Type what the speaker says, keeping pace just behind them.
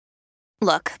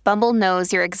Look, Bumble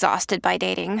knows you're exhausted by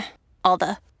dating. All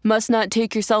the, must not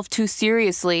take yourself too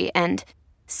seriously, and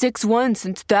 6'1"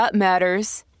 since that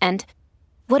matters. And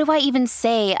what do I even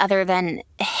say other than,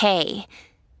 hey?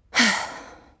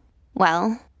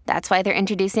 Well, that's why they're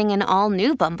introducing an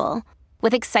all-new Bumble,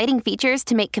 with exciting features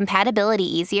to make compatibility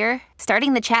easier,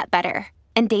 starting the chat better,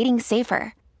 and dating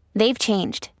safer. They've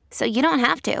changed, so you don't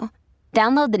have to.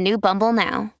 Download the new Bumble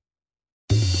now.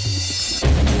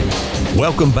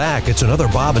 Welcome back. It's another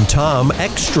Bob and Tom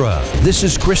Extra. This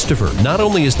is Christopher. Not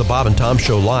only is the Bob and Tom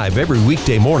Show live every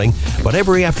weekday morning, but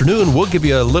every afternoon we'll give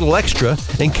you a little extra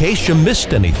in case you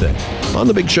missed anything. On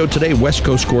the big show today, West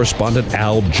Coast correspondent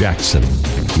Al Jackson.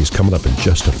 He's coming up in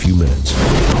just a few minutes.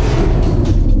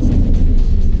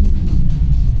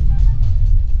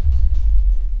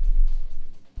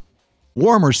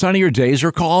 Warmer, sunnier days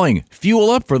are calling.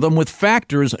 Fuel up for them with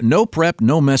Factor's no prep,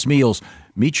 no mess meals.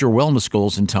 Meet your wellness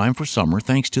goals in time for summer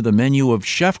thanks to the menu of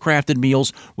chef-crafted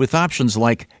meals with options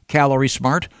like Calorie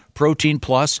Smart, Protein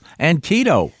Plus, and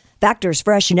Keto. Factor's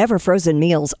fresh, never-frozen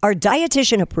meals are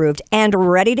dietitian-approved and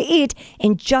ready to eat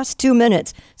in just 2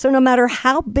 minutes. So no matter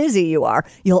how busy you are,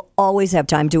 you'll always have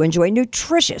time to enjoy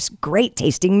nutritious,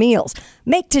 great-tasting meals.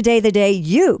 Make today the day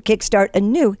you kickstart a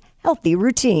new healthy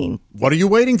routine. What are you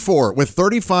waiting for? With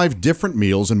 35 different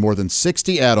meals and more than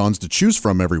 60 add-ons to choose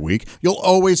from every week, you'll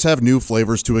always have new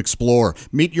flavors to explore.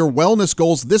 Meet your wellness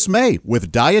goals this May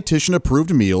with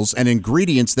dietitian-approved meals and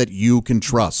ingredients that you can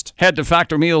trust. Head to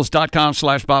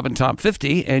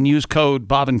factormeals.com/BobandTom50 and use code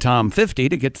BobandTom50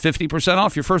 to get 50%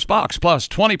 off your first box plus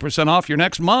 20% off your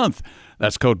next month.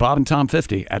 That's code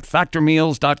BobandTom50 at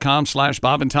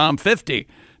factormeals.com/BobandTom50.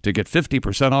 to get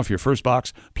 50% off your first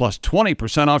box plus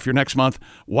 20% off your next month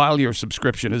while your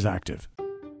subscription is active.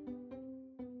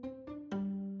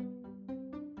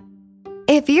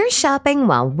 If you're shopping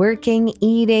while working,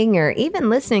 eating, or even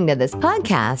listening to this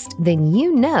podcast, then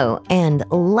you know and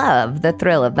love the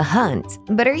thrill of the hunt.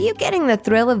 But are you getting the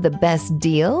thrill of the best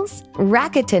deals?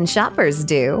 Rakuten shoppers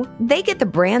do. They get the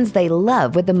brands they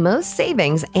love with the most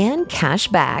savings and cash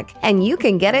back. And you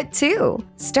can get it too.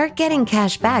 Start getting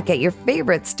cash back at your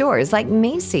favorite stores like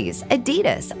Macy's,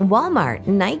 Adidas, Walmart,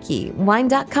 Nike,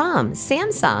 Wine.com,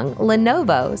 Samsung,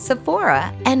 Lenovo,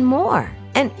 Sephora, and more.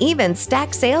 And even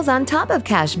stack sales on top of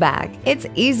cash back. It's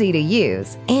easy to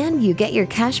use, and you get your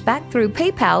cash back through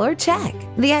PayPal or check.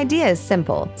 The idea is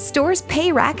simple. Stores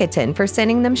pay Rakuten for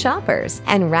sending them shoppers,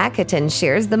 and Rakuten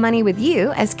shares the money with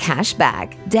you as cash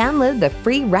back. Download the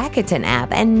free Rakuten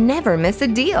app and never miss a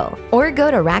deal. Or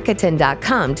go to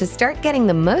Rakuten.com to start getting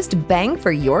the most bang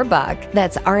for your buck.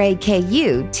 That's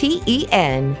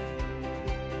RAKUTEN.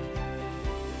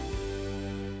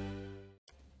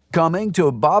 Coming to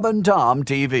Bob and Tom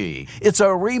TV. It's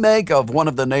a remake of one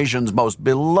of the nation's most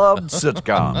beloved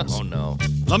sitcoms. Oh, no.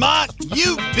 Lamont,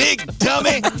 you big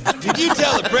dummy! Did you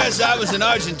tell the press I was in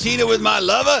Argentina with my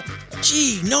lover?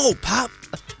 Gee, no, Pop.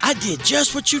 I did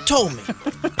just what you told me.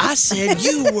 I said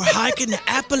you were hiking the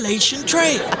Appalachian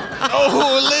Trail.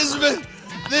 Oh, Elizabeth,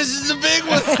 this is a big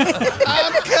one.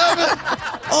 I'm coming.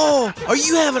 Oh, are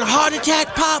you having a heart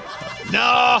attack, Pop?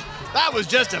 No. That was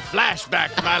just a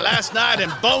flashback to my last night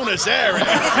in Buenos Aires.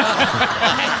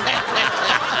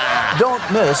 Don't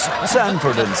miss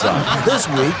Sanford and Son this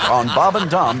week on Bob and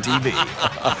Tom TV.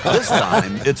 This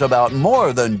time, it's about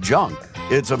more than junk.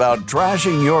 It's about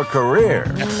trashing your career.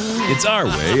 It's our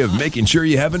way of making sure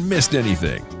you haven't missed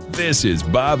anything. This is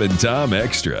Bob and Tom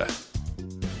Extra.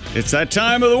 It's that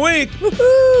time of the week.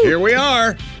 Woo-hoo! Here we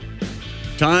are.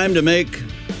 Time to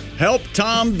help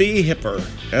Tom be hipper.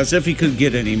 As if he could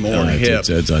get any more hip.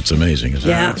 That's amazing, isn't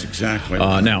it? Yeah. That's exactly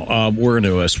now, we're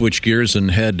going to switch gears and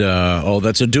head,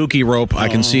 that's a dookie rope. I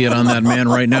can see it on that man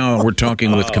right now. We're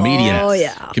talking with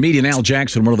comedian Al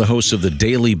Jackson, one of the hosts of the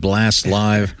Daily Blast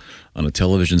Live on a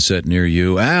television set near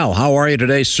you. Al, how are you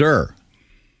today, sir?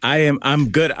 I'm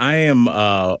good. I am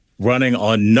running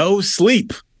on no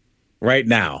sleep right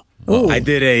now. I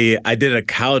did a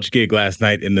college gig last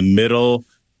night in the middle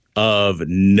of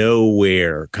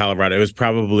nowhere, Colorado. It was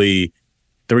probably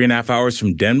 3.5 hours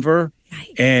from Denver.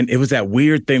 Yikes. And it was that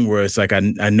weird thing where it's like I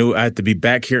knew I had to be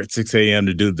back here at 6 a.m.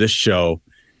 to do this show.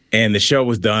 And the show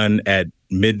was done at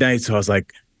midnight. So I was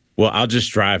like, well, I'll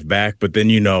just drive back. But then,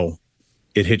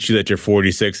 it hits you that you're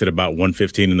 46 at about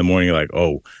 1:15 in the morning. You're like,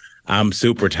 oh, I'm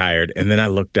super tired. And then I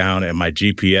looked down at my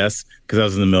GPS because I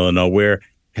was in the middle of nowhere.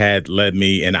 Had led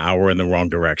me an hour in the wrong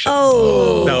direction.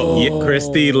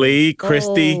 Christy Lee.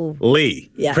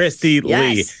 Yes. Christy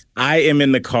Lee. I am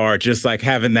in the car just like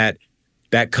having that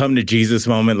come to Jesus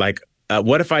moment. Like,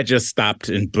 what if I just stopped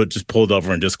and just pulled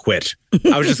over and just quit?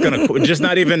 I was just gonna quit, just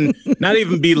not even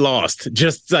be lost.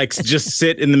 Just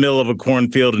sit in the middle of a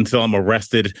cornfield until I'm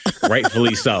arrested,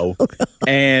 rightfully so.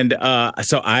 And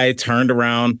so I turned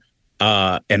around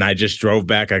and I just drove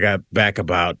back. I got back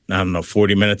about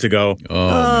 40 minutes ago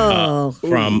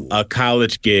from a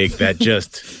college gig that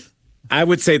just. I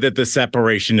would say that the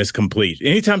separation is complete.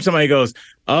 Anytime somebody goes,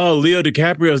 "Oh, Leo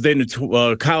DiCaprio's dating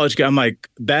a college guy," I'm like,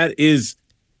 that is.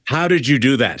 How did you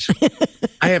do that?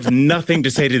 I have nothing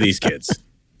to say to these kids.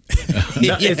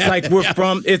 It's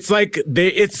like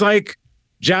it's like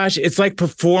Josh, it's like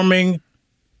performing.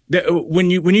 When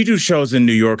you do shows in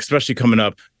New York, especially coming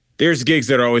up, there's gigs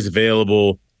that are always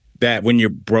available that when you're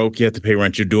broke, you have to pay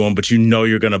rent, you're doing, but you know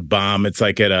you're going to bomb. It's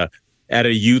like at a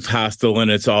youth hostel and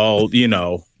it's all,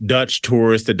 Dutch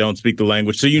tourists that don't speak the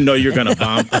language. So you know you're going to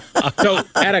bomb. So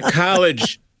at a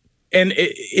college, and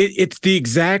it's the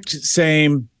exact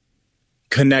same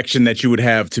connection that you would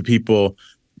have to people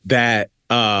that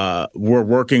were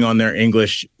working on their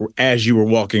English as you were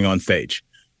walking on stage.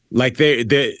 Like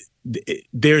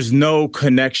there's no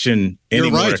connection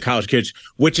anymore to college kids,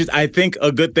 which is, I think,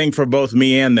 a good thing for both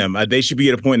me and them. They should be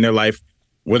at a point in their life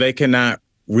where they cannot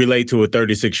relate to a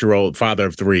 36-year-old father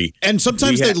of 3. And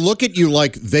sometimes they look at you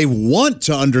like they want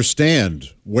to understand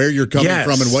where you're coming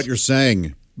from and what you're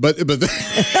saying. But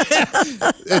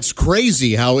it's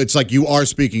crazy how it's like you are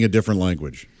speaking a different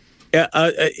language.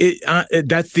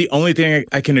 That's the only thing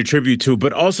I can attribute to,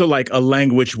 but also like a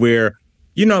language where,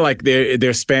 like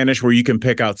there's Spanish where you can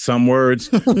pick out some words,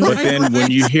 but then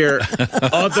when you hear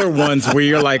other ones where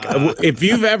you're like, if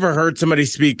you've ever heard somebody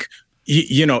speak,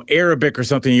 Arabic or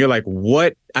something, you're like,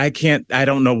 what? I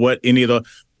don't know what any of the,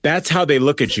 that's how they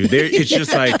look at you. It's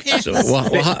just like. So,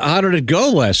 how did it go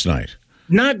last night?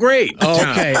 Not great.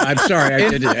 Oh, okay, I'm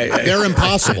sorry. They're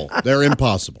impossible. They're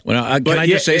impossible. Well, can I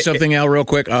just say something, Al, real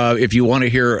quick? If you want to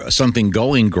hear something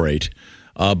going great,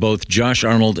 both Josh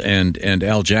Arnold and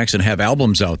Al Jackson have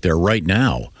albums out there right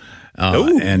now.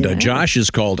 Josh is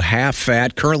called Half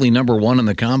Fat, currently number 1 in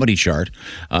the comedy chart.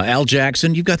 Al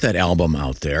Jackson, you've got that album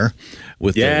out there.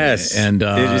 With in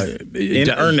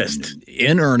earnest.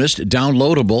 In earnest,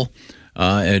 downloadable.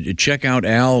 Check out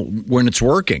Al when it's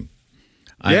working.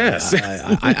 Yes,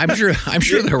 I'm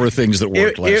sure there were things that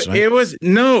worked last night. It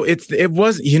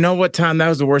was. You know what, Tom? That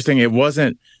was the worst thing. It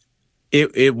wasn't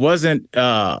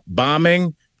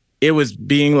bombing. It was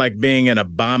being in a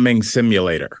bombing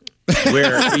simulator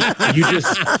where you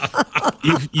just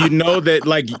you know that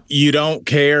like you don't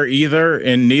care either,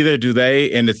 and neither do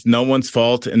they, and it's no one's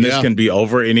fault, and this can be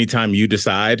over anytime you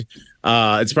decide.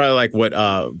 It's probably like what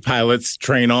pilots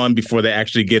train on before they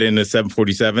actually get into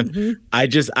 747.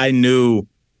 Mm-hmm. I knew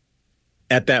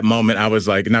at that moment, I was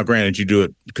like, now granted, you do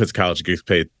it because college gigs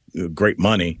pay great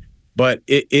money, but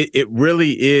it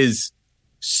really is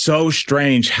so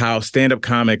strange how stand-up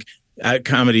comedy,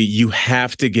 you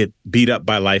have to get beat up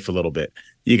by life a little bit.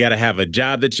 You got to have a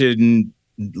job that you didn't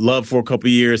love for a couple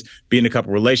of years, be in a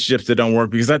couple of relationships that don't work,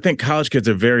 because I think college kids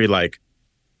are very like,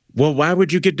 well, why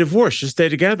would you get divorced? Just stay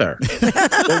together.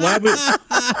 Well, why would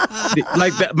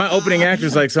like that? My opening act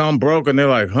is like, so I'm broke, and they're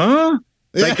like, huh?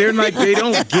 Like they're like they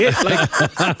don't get like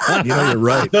you're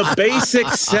right. The basic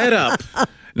setup.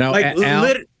 Now, like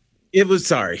Al, it was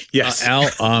Yes, Al.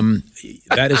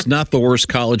 That is not the worst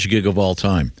college gig of all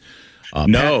time.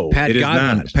 No, Pat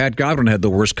Godwin. Pat Godwin had the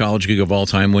worst college gig of all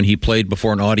time when he played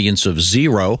before an audience of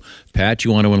 0. Pat,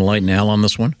 you want to enlighten Al on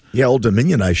this one? Yeah, Old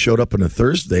Dominion. I showed up on a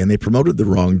Thursday, and they promoted the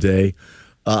wrong day.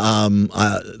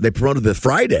 They promoted the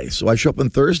Friday, so I show up on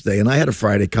Thursday, and I had a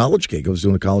Friday college gig. I was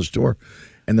doing a college tour,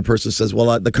 and the person says,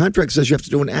 "Well, the contract says you have to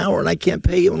do an hour, and I can't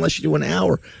pay you unless you do an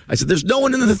hour." I said, "There's no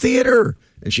one in the theater."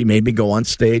 And she made me go on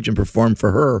stage and perform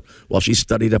for her while she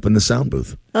studied up in the sound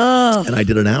booth. Oh. And I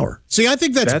did an hour. See, I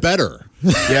think that's better.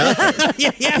 Yeah.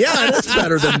 Yeah, that's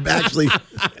better than actually.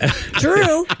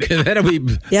 True.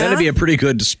 That'd be a pretty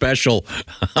good special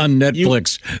on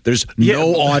Netflix. There's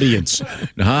no audience.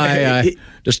 Hi,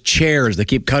 just chairs. They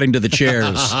keep cutting to the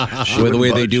chairs. The way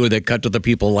they do it, they cut to the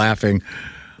people laughing.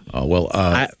 I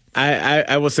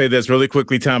will say this really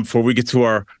quickly, Tom, before we get to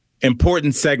our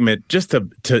important segment, just to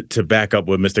back up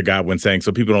what Mr. Godwin's saying,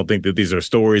 so people don't think that these are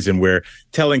stories and we're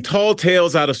telling tall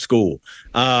tales out of school.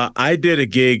 I did a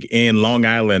gig in Long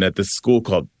Island at this school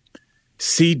called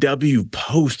CW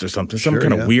Post or something, some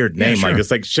kind of weird name. Like it's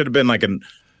like should have been like an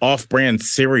off-brand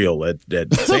cereal at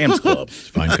Sam's Club.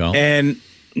 Fine call. And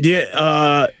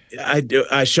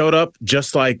I showed up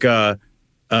just like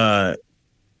Pat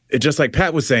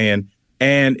was saying,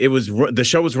 and the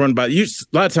show was run by a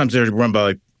lot of times they're run by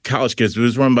like college kids. It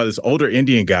was run by this older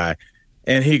Indian guy,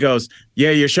 And he goes,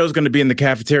 yeah, your show's going to be in the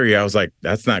cafeteria. I was like,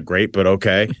 that's not great, but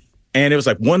okay. And it was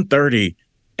like 1:30.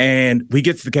 And we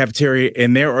get to the cafeteria,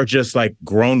 and there are just like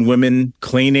grown women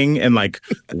cleaning and like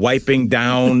wiping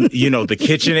down, the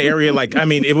kitchen area. Like, I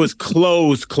mean, it was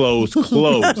closed.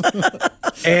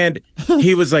 And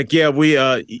he was like, yeah, we,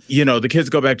 the kids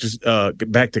go back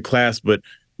to class, but,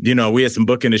 we had some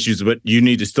booking issues, but you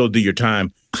need to still do your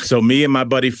time. So me and my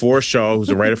buddy Forrest Shaw, who's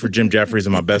a writer for Jim Jeffries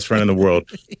and my best friend in the world,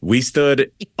 we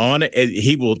stood on it.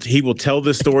 He will tell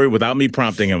this story without me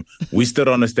prompting him. We stood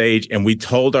on the stage and we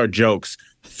told our jokes.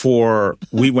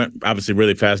 We went obviously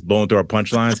really fast, blowing through our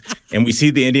punchlines, and we see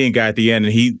the Indian guy at the end,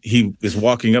 and he is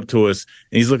walking up to us,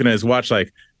 and he's looking at his watch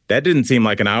like, that didn't seem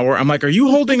like an hour. I'm like, are you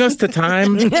holding us to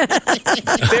time?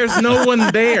 There's no one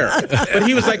there. But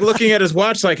he was like looking at his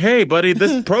watch like, hey, buddy,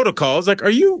 this protocol. I was like, are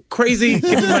you crazy?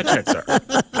 Give me my check, sir.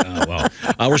 Well,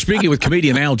 we're speaking with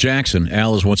comedian Al Jackson.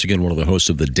 Al is once again one of the hosts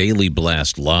of the Daily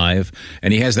Blast Live,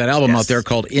 and he has that album out there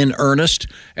called In Earnest.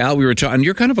 Al, we were talking,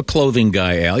 you're kind of a clothing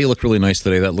guy, Al. You look really nice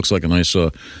today. That looks like a nice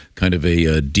kind of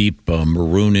a deep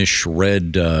maroonish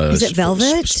red is it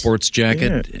velvet? Sports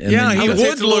jacket. Yeah, he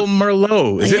would look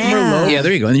Merlot. Is it Merlot? Yeah,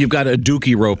 there you go. And you've got a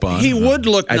dookie rope on. He would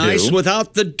look nice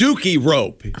without the dookie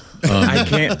rope. I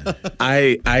can't.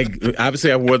 I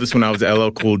obviously I wore this when I was LL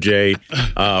Cool J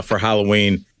for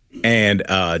Halloween, and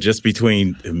just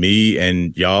between me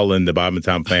and y'all and the Bob and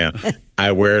Tom fan,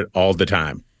 I wear it all the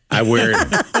time. I wear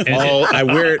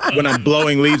it when I'm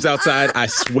blowing leaves outside. I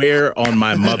swear on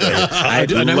my mother.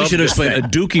 And we should explain. A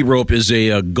dookie rope is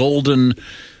a golden,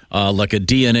 like a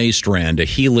DNA strand, a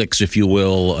helix, if you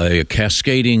will, a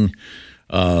cascading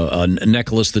a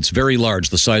necklace that's very large,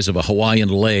 the size of a Hawaiian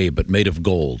lei, but made of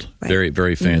gold. Right. Very,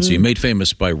 very fancy. Made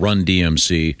famous by Run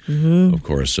DMC, of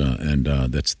course, and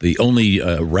that's the only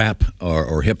rap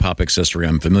or hip-hop accessory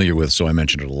I'm familiar with, so I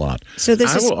mentioned it a lot. So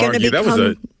this is going to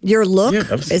become your look?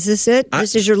 Yeah, is this it?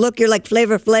 This is your look? You're like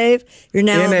Flavor Flav? You're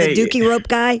now the dookie rope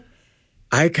guy?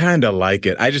 I kind of like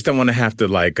it. I just don't want to have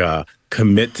to,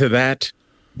 commit to that.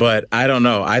 But I don't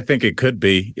know. I think it could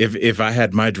be. If I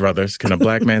had my druthers, can a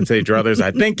black man say druthers?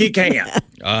 I think he can.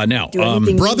 Now,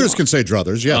 brothers can say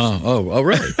druthers, yes.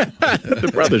 Really? The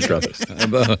brothers druthers.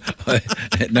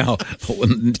 Now,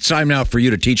 it's time now for you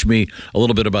to teach me a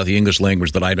little bit about the English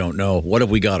language that I don't know. What have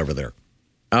we got over there?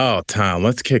 Oh, Tom,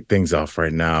 let's kick things off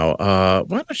right now.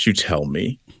 Why don't you tell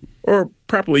me, or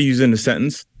properly use in a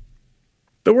sentence,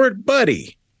 the word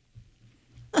buddy?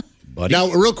 Buddy? Now,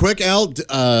 real quick, Al,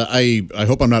 I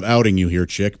hope I'm not outing you here,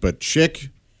 Chick, but Chick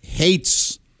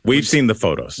hates... We've seen the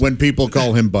photos. When people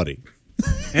call him buddy.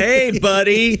 Hey,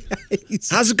 buddy.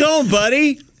 How's it going,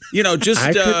 buddy?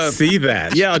 I could see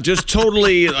that. Yeah, just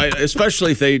totally,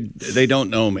 especially if they don't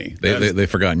know me. They've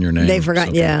forgotten your name. They've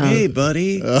forgotten, yeah. Hey,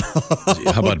 buddy.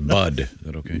 How about Bud? Is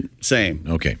that okay? Same.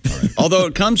 Okay. All right. Although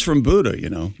it comes from Buddha,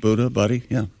 Buddha, buddy,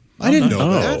 yeah. I didn't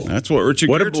know that. That's what Richard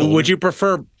Gere told me. Would you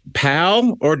prefer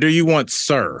pal, or do you want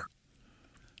sir?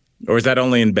 Or is that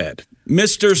only in bed?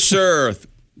 Mr. Sir,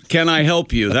 can I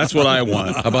help you? That's what I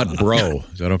want. How about bro?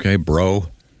 Is that okay, bro?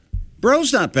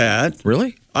 Bro's not bad.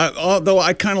 Really? Although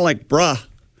I kind of like bruh.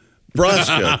 Bruh's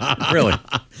good. Really?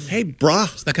 Hey,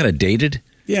 bruh. Is that kind of dated?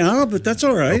 Yeah, but that's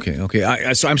all right.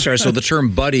 Okay. So I'm sorry. So the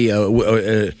term buddy,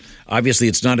 obviously,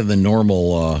 it's not in the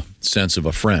normal sense of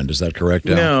a friend. Is that correct,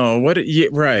 Al? No.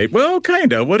 Right. Well,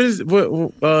 kind of. Does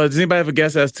anybody have a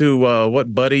guess as to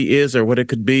what buddy is or what it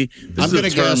could be? This is a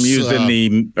term used in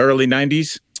the early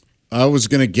 90s. I was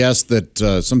going to guess that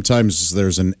sometimes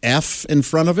there's an F in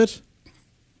front of it.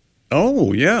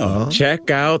 Oh, yeah. Check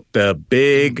out the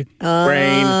big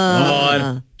brain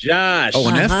on Josh. Oh,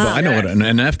 an F buddy. I know what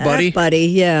an F buddy. F buddy,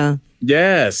 yeah.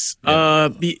 Yes.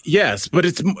 Yes, but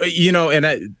it's, and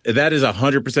that is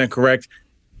 100% correct.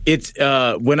 It's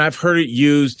when I've heard it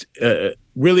used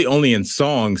really only in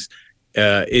songs,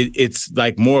 it's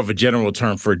like more of a general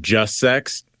term for just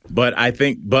sex. But I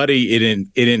think buddy, it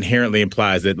inherently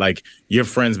implies that like you're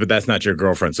friends, but that's not your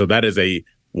girlfriend. So that is a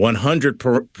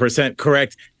 100%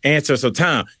 correct answer. So,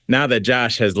 Tom, now that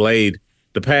Josh has laid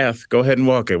the path, go ahead and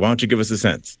walk it. Why don't you give us a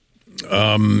sense?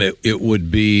 It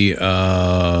would be,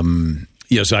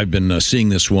 yes, I've been seeing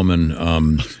this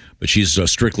woman, but she's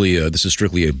this is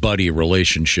strictly a buddy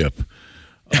relationship.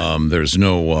 There's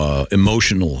no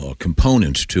emotional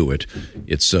component to it.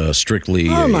 It's strictly.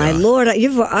 Oh my Lord!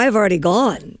 I've already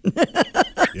gone.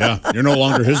 Yeah, you're no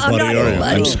longer his buddy,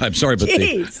 are you? I'm sorry, but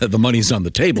the money's on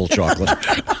the table, Chocolate.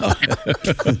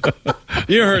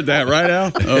 You heard that, right,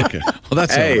 Al? Okay. Well,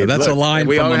 that's a line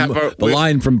from the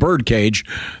line from Birdcage.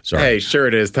 Sorry. Hey, sure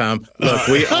it is, Tom. Look,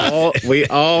 we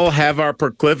all have our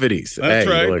proclivities. That's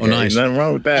right. Look, nice. Nothing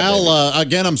wrong with that. Al,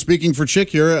 again, I'm speaking for Chick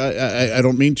here. I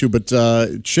don't mean to,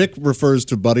 but Chick refers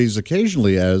to buddies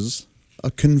occasionally as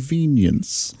a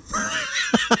convenience.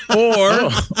 Or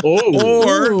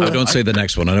don't say the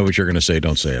next one. I know what you're going to say.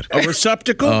 Don't say it. A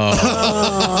receptacle?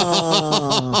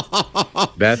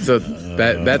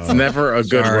 That's never a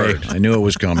good word. I knew it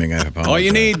was coming. I apologize. All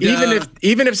you need,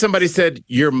 even if somebody said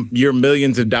your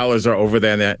millions of dollars are over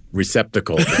there in that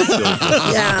receptacle.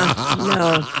 Yeah,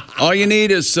 no. all you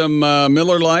need is some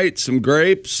Miller Lite, some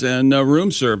grapes, and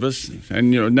room service.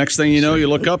 And next thing you know, you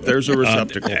look up, there's a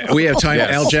receptacle. We have time,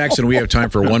 Al Jackson. We have time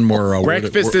for one more.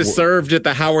 Breakfast is served at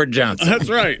the Howard Johnson. That's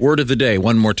right. Word of the day.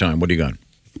 One more time. What do you got?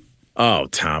 Oh,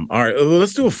 Tom. All right,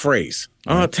 let's do a phrase.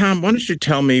 Tom, why don't you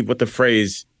tell me what the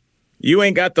phrase "you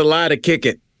ain't got the lie to kick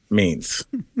it" means?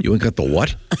 You ain't got the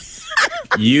what?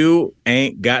 You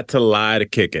ain't got to lie to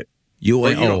kick it.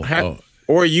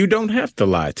 Or you don't have to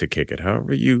lie to kick it.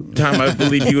 However Tom, I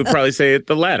believe you would probably say it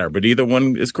the latter, but either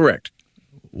one is correct.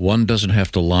 One doesn't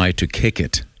have to lie to kick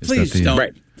it. Please don't.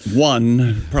 Right.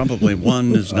 Probably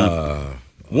one is not.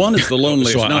 One is the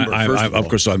loneliest number. Of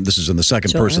course, this is in the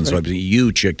second person, so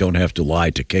you, Chick, don't have to lie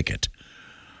to kick it.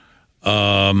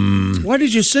 Why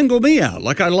did you single me out?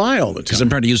 Like I lie all the time. Because I'm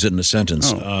trying to use it in a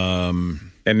sentence.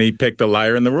 And he picked a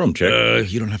liar in the room,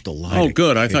 Chick. You don't have to lie. Oh,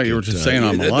 good. I thought you were just saying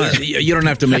I'm a liar. You don't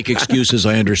have to make excuses.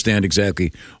 I understand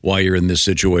exactly why you're in this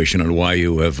situation and why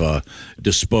you have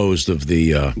disposed of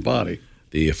the body,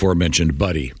 the aforementioned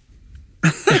buddy.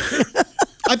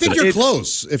 I think you're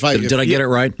close. Did I get it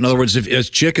right? In other words,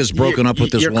 if Chick has broken up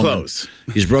with this woman, close.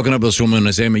 He's broken up with this woman, and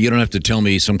I say, you don't have to tell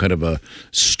me some kind of a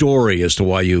story as to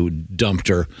why you dumped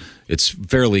her. It's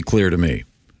fairly clear to me.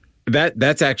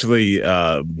 That's actually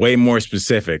way more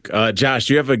specific. Josh,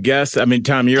 do you have a guess? I mean,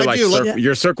 Tom, you're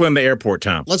you're circling the airport,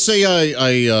 Tom. Let's say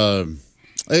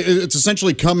it's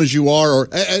essentially come as you are, or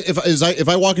if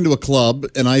I walk into a club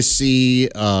and I see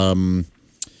Bill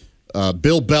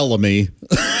Bellamy.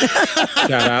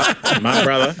 Shout out, my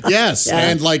brother. Yes,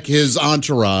 and like his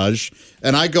entourage.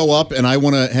 And I go up and I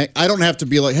want to. I don't have to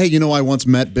be like, hey, I once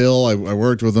met Bill. I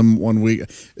worked with him one week.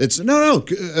 It's no.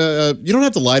 You don't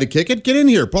have to lie to kick it. Get in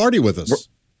here, party with us.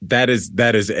 That is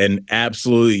an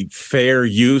absolutely fair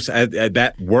use.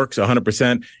 That works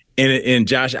 100%. And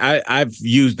Josh, I've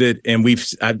used it, and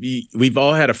we've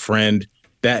all had a friend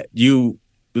that you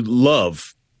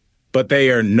love, but they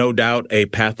are no doubt a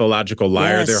pathological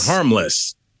liar.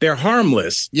 Yes. They're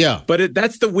harmless. Yeah. But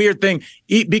that's the weird thing.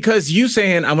 Because you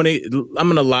saying I'm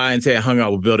gonna lie and say I hung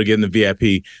out with Bill to get in the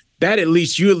VIP, that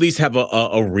you at least have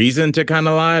a reason to kind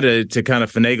of lie, to kind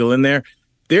of finagle in there.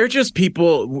 They're just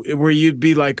people where you'd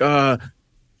be like, wow,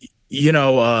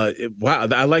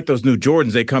 I like those new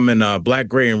Jordans. They come in black,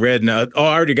 gray, and red. And I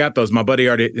already got those. My buddy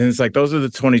already. And it's like, those are the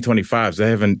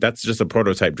 2025s. That's just a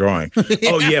prototype drawing.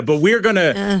 Oh, yeah, but we're going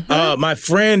to, my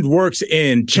friend works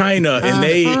in China and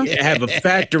they have a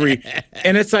factory.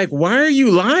 And it's like, why are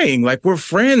you lying? Like, we're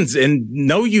friends. And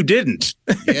no, you didn't.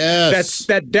 Yes.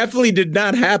 That definitely did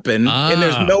not happen. And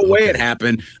there's no way it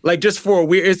happened. Like, just for a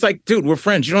weird, it's like, dude, we're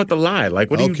friends. You don't have to lie.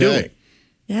 Like, what are you doing?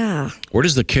 Yeah. Where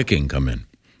does the kicking come in?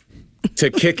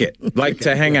 To kick it, like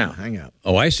to hang out.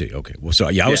 Oh, I see. Okay. Well, so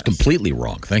I was completely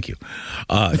wrong. Thank you,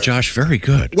 Josh. Very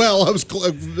good. Well, I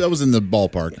was in the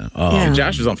ballpark.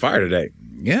 Josh was on fire today.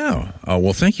 Yeah.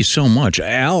 Well, thank you so much,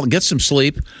 Al. Get some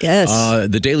sleep. Yes.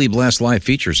 The Daily Blast Live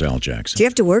features Al Jackson. Do you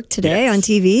have to work today on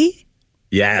TV?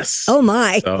 Yes. Oh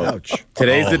my. So,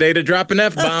 today's the day to drop an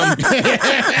F-bomb.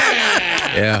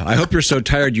 Yeah, I hope you're so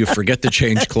tired you forget to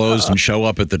change clothes and show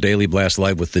up at the Daily Blast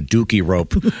Live with the dookie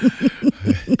rope.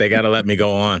 They got to let me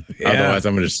go on. Yeah. Otherwise,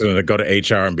 I'm just going to go to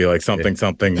HR and be like, something.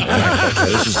 That's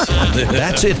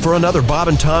it for another Bob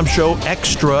and Tom Show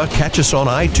Extra. Catch us on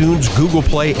iTunes, Google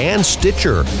Play, and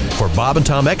Stitcher. For Bob and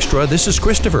Tom Extra, this is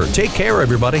Christopher. Take care,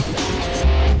 everybody.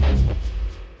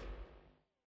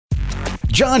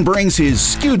 John brings his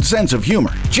skewed sense of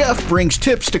humor. Jeff brings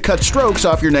tips to cut strokes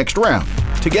off your next round.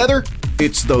 Together,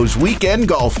 it's those weekend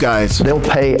golf guys. They'll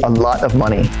pay a lot of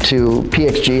money to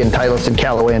PXG and Titleist and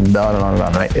Callaway and on and on and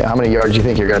on, right? How many yards do you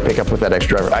think you're going to pick up with that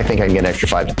extra driver? I think I can get an extra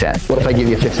 5 to 10. What if I give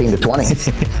you 15 to 20?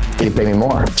 Can you pay me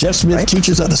more? Jeff Smith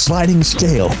teaches on a sliding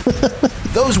scale.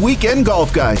 Those Weekend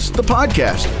Golf Guys, the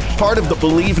podcast, part of the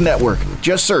Believe Network.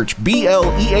 Just search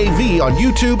BLEAV on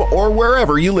YouTube or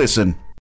wherever you listen.